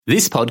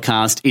This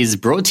podcast is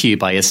brought to you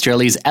by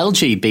Australia's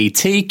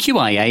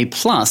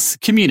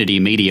LGBTQIA+ community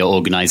media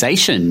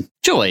organisation,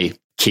 Joy.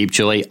 Keep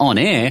Joy on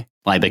air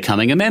by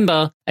becoming a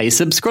member, a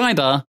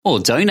subscriber, or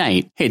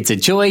donate. Head to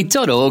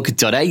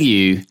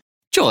joy.org.au.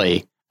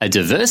 Joy, a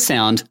diverse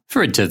sound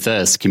for a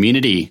diverse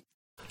community.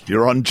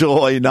 You're on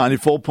Joy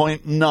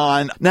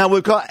 94.9. Now,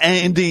 we've got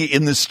Andy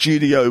in the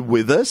studio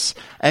with us.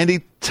 Andy,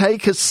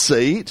 take a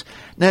seat.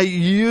 Now,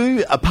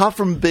 you, apart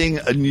from being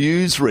a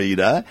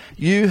newsreader,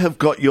 you have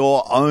got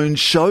your own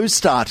show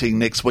starting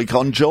next week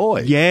on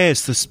Joy.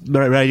 Yes, the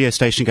radio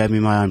station gave me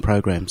my own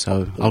program,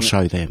 so I'll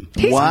show them.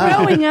 He's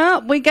growing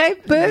up. We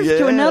gave birth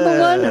to another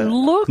one, and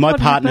look My what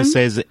partner happened.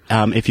 says,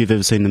 if you've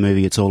ever seen the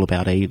movie It's All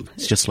About Eve,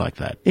 it's just like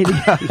that.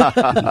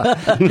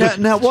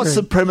 Now, what's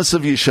the premise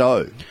of your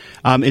show?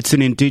 It's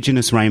an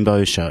Indigenous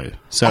rainbow show.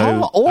 So,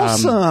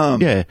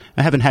 awesome. Yeah,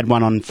 I haven't had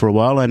one on for a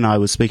while, and I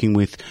was speaking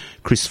with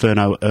Chris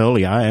Furno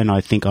earlier, and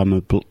I think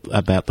I'm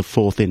about the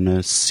fourth in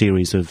a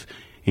series of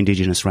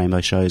Indigenous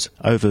rainbow shows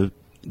over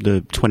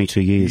the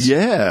 22 years.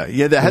 Yeah,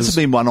 there hasn't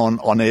been one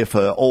on air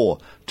for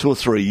 2 or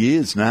 3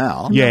 years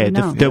now. Yeah,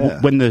 No.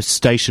 when the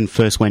station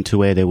first went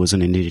to air, there was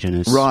an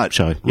Indigenous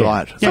show. Yeah.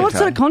 Right. So what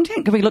sort of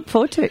content can we look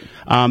forward to?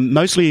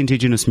 Mostly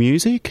Indigenous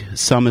music,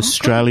 some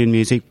Australian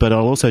music, but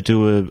I'll also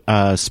do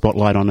a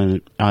spotlight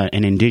on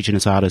an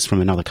Indigenous artist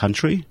from another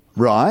country.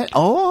 Right.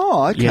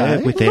 Oh, okay. Yeah,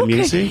 with their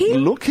music.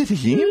 Look at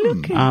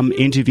him.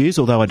 Interviews,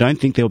 although I don't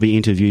think there'll be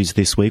interviews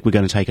this week. We're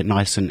going to take it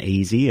nice and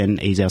easy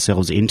and ease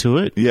ourselves into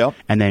it. Yep.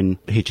 And then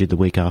hit you the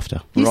week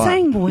after. You're Right.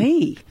 saying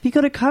we. Have you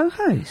got a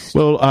co-host?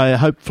 Well,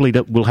 hopefully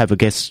that we'll have a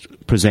guest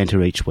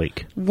presenter each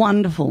week.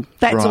 Wonderful.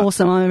 That's Right.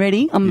 awesome. I'm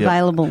ready. I'm Yep.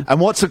 available. And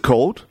what's it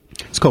called?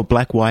 It's called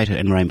Black, White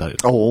and Rainbow.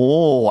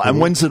 Oh,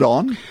 and when's it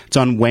on? It's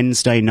on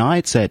Wednesday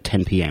nights at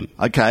 10 p.m.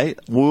 Okay,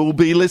 we'll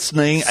be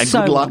listening, and So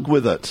good luck long.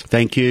 with it.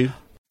 Thank you.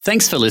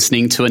 Thanks for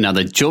listening to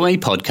another Joy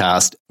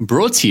podcast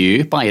brought to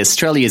you by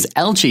Australia's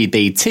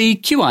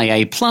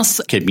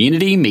LGBTQIA+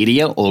 community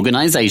media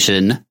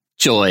organisation,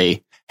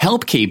 Joy.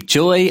 Help keep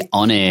Joy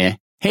on air.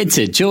 Head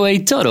to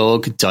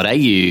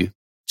joy.org.au.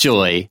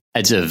 Joy,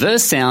 a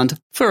diverse sound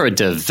for a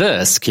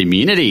diverse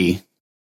community.